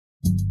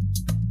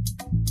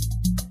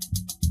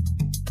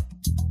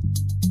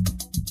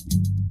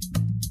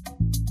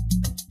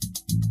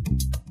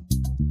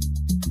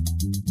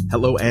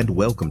Hello and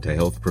welcome to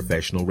Health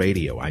Professional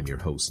Radio. I'm your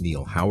host,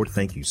 Neil Howard.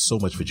 Thank you so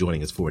much for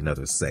joining us for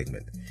another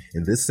segment.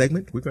 In this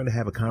segment, we're going to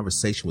have a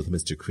conversation with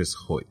Mr. Chris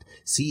Hoyt,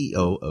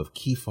 CEO of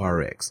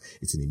KeifeRx.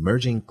 It's an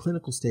emerging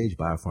clinical stage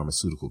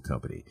biopharmaceutical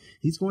company.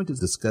 He's going to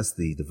discuss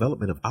the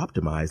development of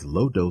optimized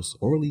low-dose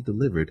orally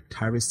delivered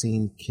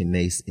tyrosine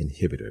kinase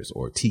inhibitors,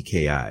 or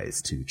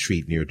TKIs, to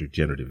treat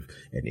neurodegenerative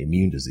and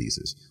immune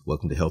diseases.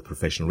 Welcome to Health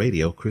Professional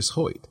Radio, Chris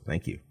Hoyt.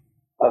 Thank you.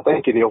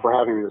 Thank you, Neil, for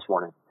having me this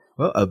morning.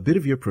 Well, a bit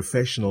of your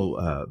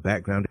professional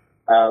background.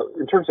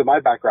 In terms of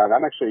my background,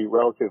 I'm actually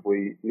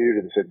relatively new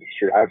to this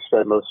industry. I've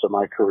spent most of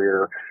my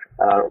career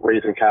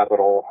raising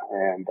capital,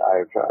 and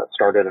I've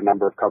started a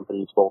number of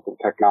companies, both in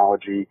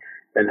technology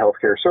and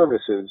healthcare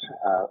services.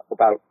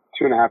 About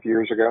 2.5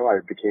 years ago, I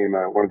became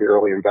one of the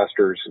early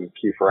investors in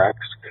KeifeRx,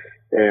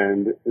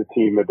 and the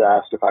team had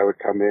asked if I would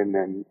come in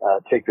and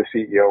take the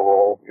CEO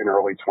role in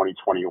early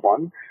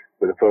 2021.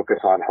 With a focus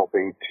on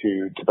helping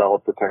to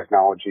develop the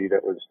technology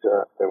that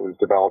was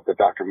developed at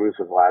Dr.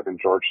 Musa's lab in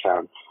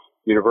Georgetown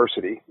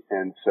University.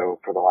 And so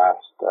for the last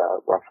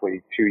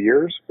roughly 2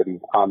 years, been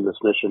on this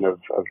mission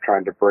of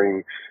trying to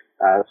bring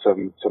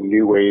some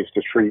new ways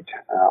to treat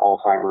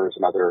Alzheimer's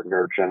and other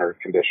neurodegenerative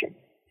conditions.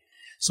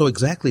 So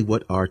exactly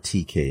what are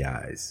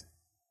TKIs?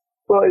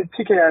 Well,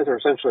 TKIs are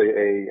essentially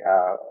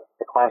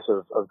a class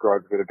of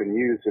drugs that have been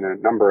used in a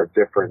number of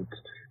different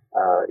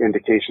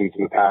indications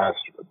in the past,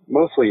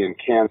 mostly in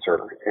cancer,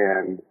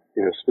 and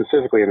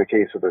specifically in the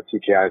case of the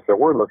TKIs that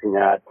we're looking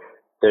at,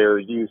 they're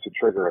used to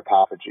trigger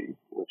autophagy,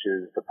 which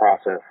is the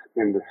process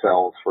in the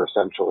cells for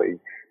essentially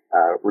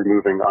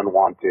removing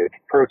unwanted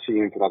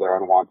proteins and other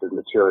unwanted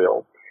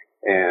material.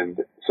 And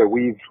so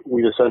we've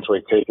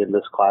essentially taken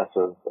this class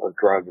of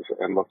drugs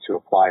and looked to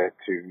apply it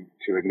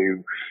to a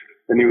new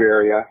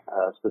area,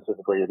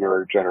 specifically in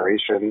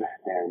neurodegeneration,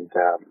 and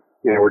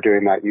we're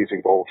doing that using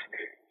both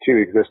two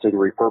existing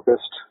repurposed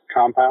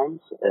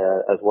compounds,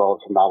 as well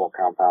as some novel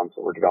compounds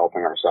that we're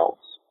developing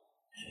ourselves.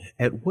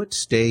 At what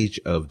stage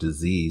of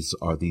disease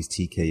are these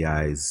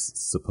TKIs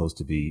supposed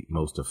to be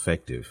most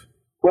effective?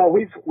 Well,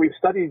 we've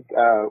studied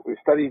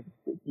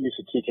use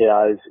of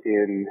TKIs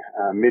in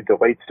mid to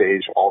late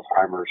stage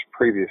Alzheimer's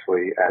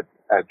previously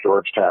at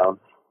Georgetown.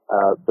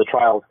 The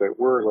trials that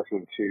we're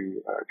looking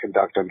to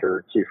conduct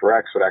under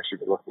KeifeRx would actually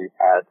be looking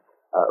at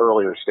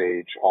earlier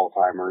stage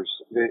Alzheimer's.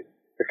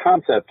 The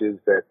concept is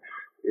that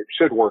it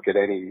should work at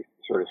any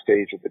sort of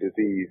stage of the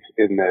disease,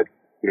 in that,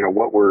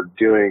 what we're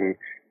doing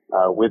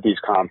with these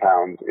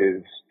compounds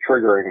is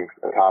triggering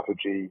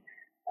autophagy,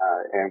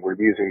 and we're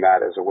using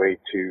that as a way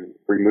to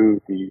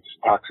remove these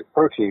toxic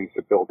proteins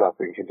that build up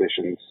in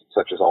conditions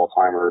such as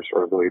Alzheimer's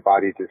or Lewy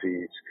body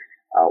disease,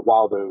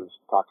 while those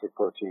toxic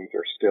proteins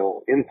are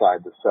still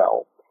inside the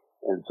cell.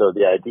 And so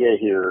the idea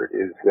here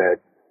is that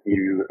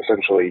you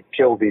essentially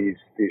kill these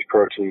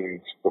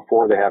proteins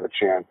before they have a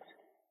chance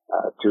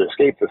to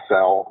escape the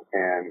cell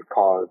and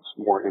cause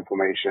more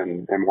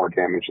inflammation and more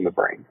damage in the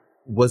brain.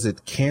 Was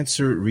it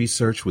cancer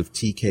research with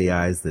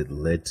TKIs that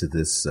led to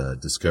this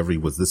discovery?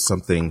 Was this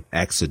something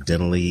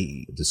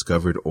accidentally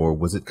discovered, or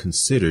was it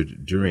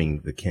considered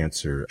during the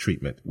cancer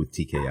treatment with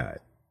TKI?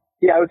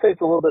 Yeah, I would say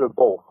it's a little bit of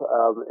both.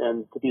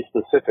 And to be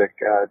specific,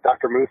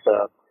 Dr.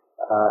 Musa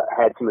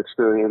had some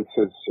experience.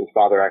 His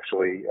father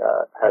actually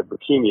had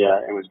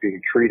leukemia and was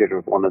being treated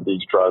with one of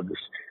these drugs,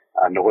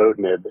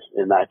 Neurodegenerative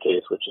in that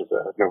case, which is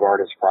a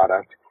Novartis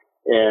product.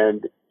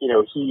 And,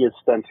 he has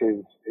spent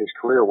his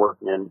career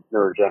working in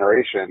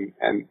neurodegeneration,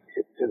 and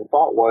his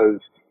thought was,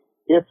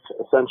 if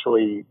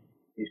essentially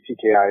these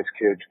TKIs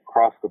could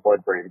cross the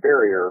blood-brain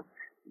barrier,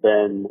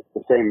 then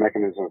the same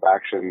mechanism of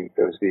action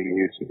that was being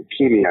used in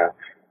leukemia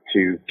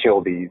to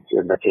kill these,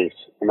 in that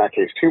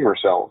case, tumor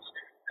cells,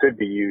 could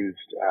be used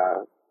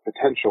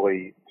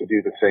potentially to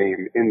do the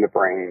same in the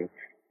brain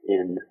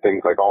in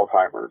things like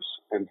Alzheimer's.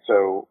 And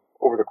so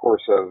over the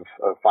course of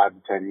 5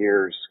 to 10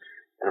 years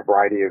and a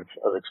variety of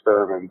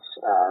experiments,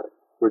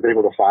 was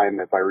able to find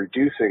that by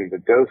reducing the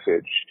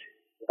dosage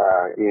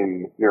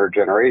in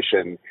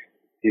neurodegeneration,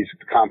 these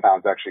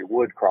compounds actually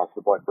would cross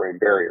the blood-brain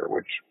barrier,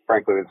 which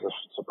frankly is a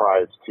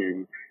surprise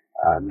to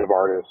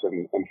Novartis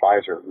and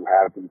Pfizer, who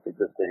have these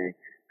existing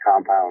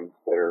compounds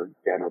that are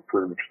again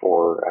approved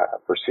for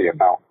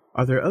CML.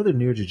 Are there other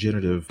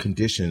neurodegenerative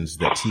conditions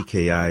that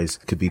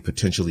TKIs could be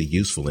potentially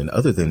useful in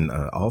other than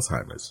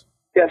Alzheimer's?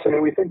 Yes,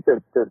 we think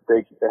that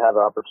they have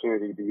an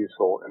opportunity to be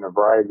useful in a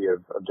variety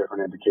of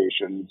different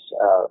indications.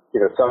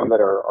 Some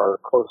that are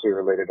closely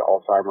related to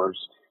Alzheimer's,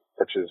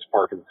 such as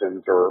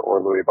Parkinson's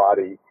or Lewy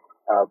body,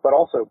 but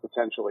also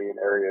potentially in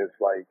areas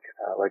like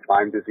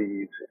Lyme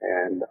disease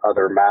and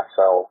other mast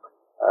cell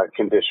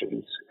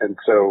conditions. And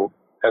so,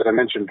 as I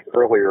mentioned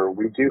earlier,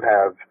 we do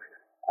have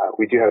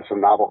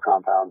some novel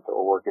compounds that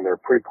we're working. They're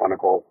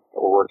preclinical that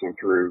we're working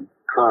through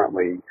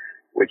currently,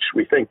 which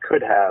we think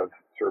could have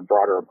sort of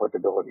broader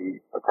applicability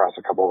across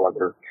a couple of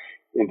other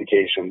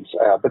indications.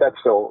 But that's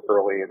still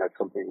early, and that's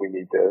something we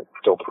need to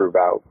still prove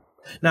out.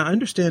 Now, I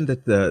understand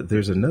that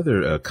there's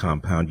another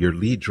compound, your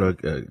lead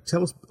drug.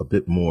 Tell us a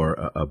bit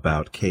more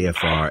about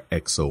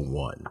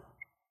KeifRx-01.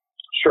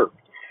 Sure.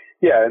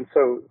 Yeah, and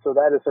so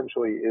that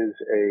essentially is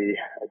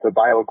it's a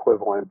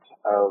bioequivalent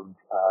of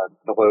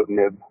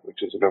Neurodegenerative,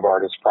 which is a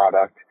Novartis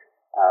product.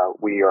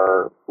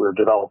 We're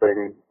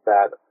developing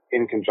that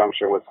in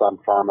conjunction with Sun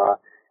Pharma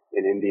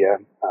in India.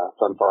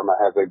 Sun Pharma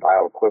has a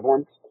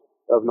bioequivalent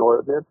of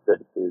Neurodegenerative that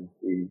is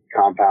the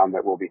compound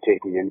that we'll be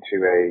taking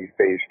into a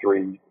phase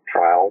 3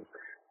 trial.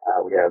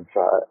 We have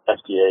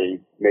FDA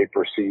may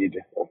proceed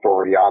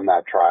authority on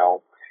that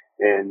trial.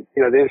 And,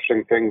 the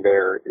interesting thing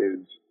there is,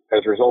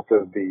 as a result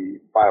of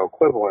the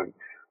bioequivalent,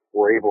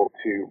 we're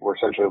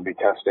essentially be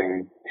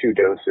testing 2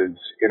 doses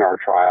in our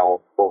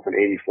trial, both an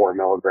 84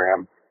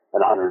 milligram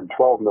and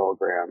 112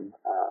 milligram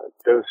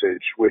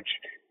dosage, which,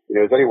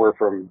 is anywhere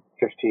from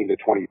 15 to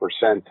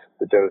 20%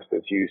 the dose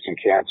that's used in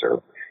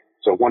cancer.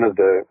 So one of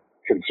the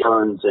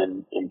concerns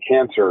in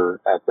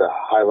cancer at the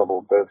high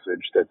level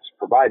dosage that's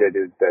provided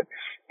is that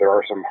there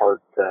are some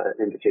heart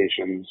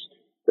indications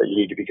that you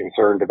need to be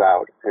concerned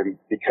about. And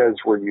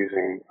because we're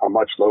using a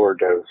much lower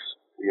dose,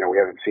 we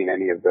haven't seen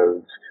any of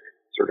those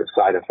sort of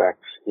side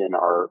effects in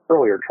our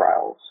earlier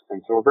trials.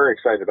 And so we're very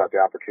excited about the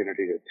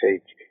opportunity to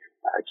take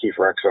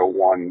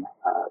KeifeRx-01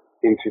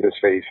 into this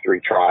phase 3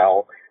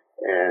 trial.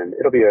 And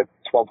it'll be a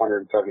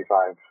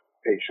 1,275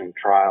 patient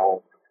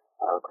trial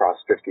across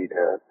 50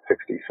 to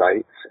 60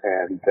 sites.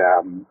 And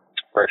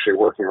we're actually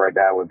working right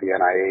now with the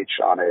NIH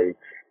on a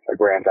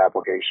grant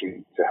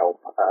application to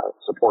help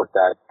support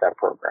that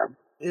program.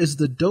 Is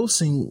the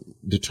dosing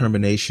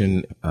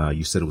determination,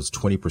 you said it was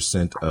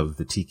 20% of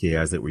the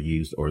TKIs that were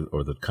used or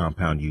the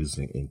compound used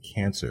in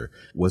cancer.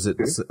 Was it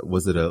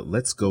a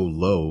let's go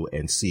low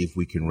and see if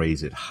we can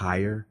raise it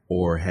higher?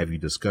 Or have you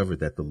discovered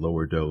that the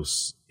lower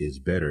dose is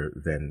better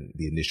than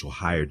the initial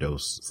higher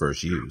dose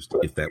first used,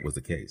 if that was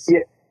the case?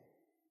 Yeah.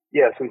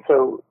 Yes. And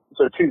so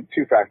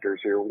two factors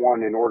here.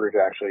 One, in order to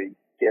actually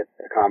get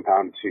a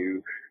compound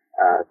to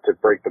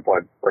break the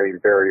blood-brain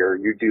barrier,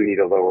 you do need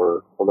a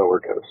lower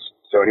dose.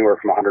 So anywhere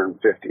from 150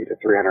 to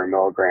 300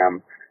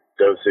 milligram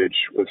dosage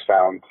was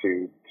found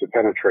to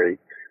penetrate,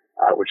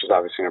 which is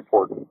obviously an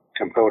important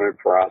component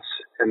for us.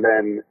 And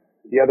then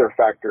the other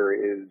factor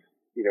is,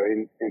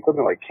 in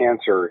something like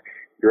cancer,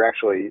 you're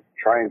actually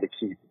trying to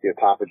keep the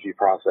autophagy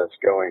process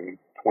going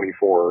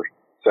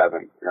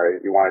 24/7,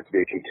 right? You want it to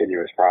be a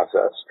continuous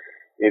process.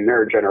 In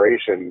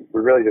neurodegeneration,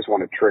 we really just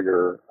want to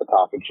trigger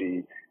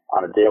autophagy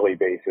on a daily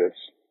basis.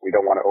 We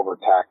don't want to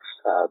overtax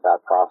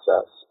that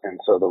process. And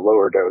so the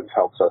lower dose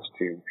helps us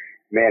to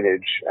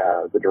manage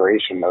the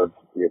duration of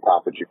the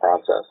autophagy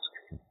process.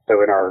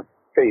 So in our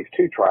phase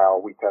 2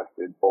 trial, we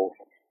tested both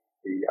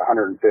the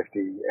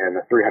 150 and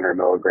the 300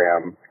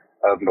 milligram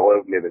of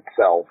Neurodegenerative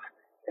itself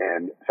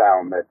and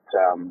found that,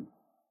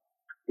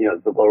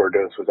 the lower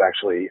dose was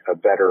actually a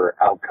better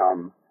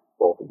outcome,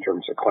 both in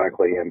terms of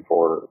clinically and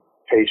for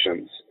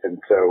patients.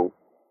 And so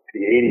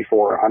the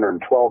 84 and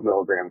 112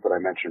 milligrams that I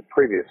mentioned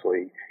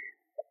previously,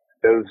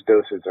 those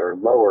doses are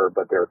lower,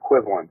 but they're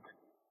equivalent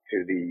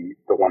to the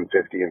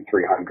 150 and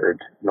 300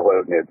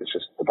 Neurodegenerative. It's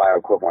just the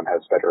bioequivalent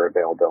has better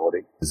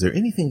availability. Is there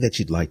anything that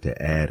you'd like to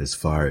add as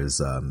far as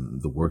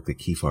the work that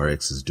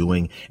KeifeRx is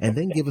doing? And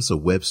then give us a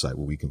website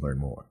where we can learn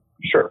more.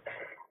 Sure.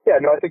 Yeah,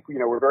 no, I think,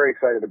 we're very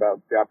excited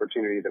about the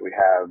opportunity that we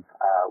have.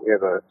 We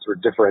have a sort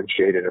of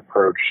differentiated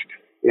approach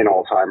in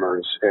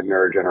Alzheimer's and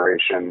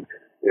neurodegeneration.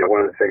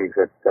 One of the things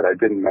that I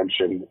didn't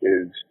mention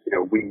is,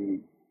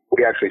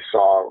 we actually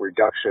saw a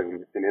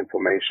reduction in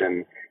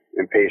inflammation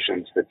in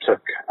patients that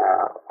took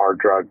our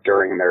drug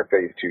during their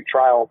phase 2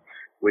 trial,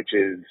 which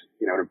is,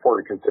 an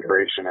important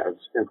consideration, as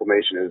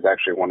inflammation is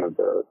actually one of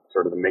the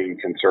sort of the main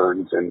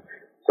concerns in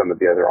some of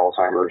the other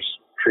Alzheimer's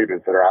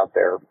treatments that are out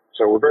there.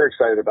 So we're very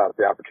excited about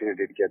the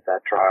opportunity to get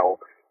that trial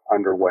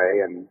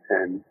underway and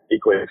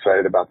equally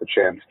excited about the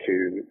chance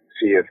to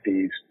see if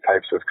these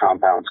types of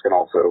compounds can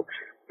also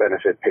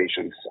benefit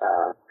patients,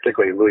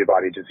 particularly Lewy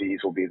body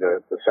disease will be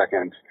the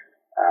second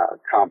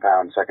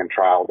second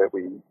trial that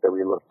we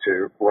look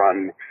to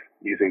run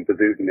using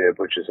Bosutinib,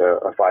 which is a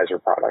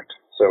Pfizer product.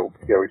 So,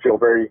 we feel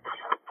very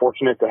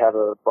fortunate to have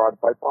a broad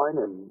pipeline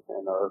and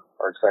are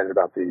excited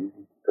about the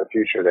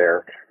future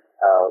there.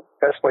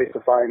 Best place to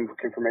find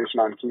information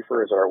on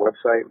Keifer is our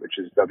website, which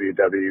is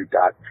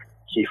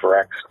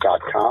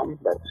www.KeifeRx.com.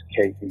 That's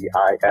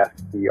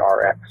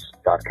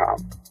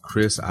KeifERX.com.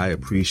 Chris, I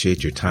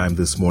appreciate your time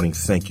this morning.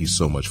 Thank you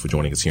so much for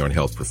joining us here on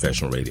Health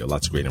Professional Radio.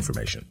 Lots of great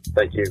information.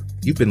 Thank you.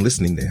 You've been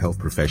listening to Health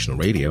Professional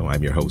Radio.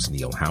 I'm your host,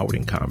 Neil Howard,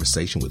 in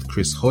conversation with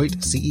Chris Hoyt,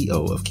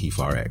 CEO of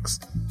KeifeRx.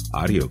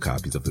 Audio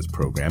copies of this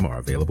program are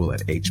available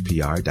at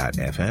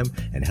hpr.fm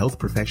and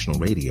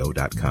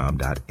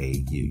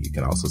healthprofessionalradio.com.au. You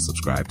can also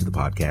subscribe to the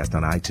podcast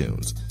on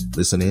iTunes.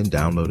 Listen in,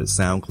 download at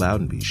SoundCloud,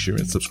 and be sure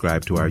and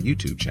subscribe to our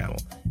YouTube channel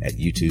at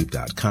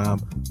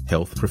youtube.com,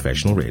 Health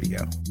Professional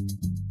Radio.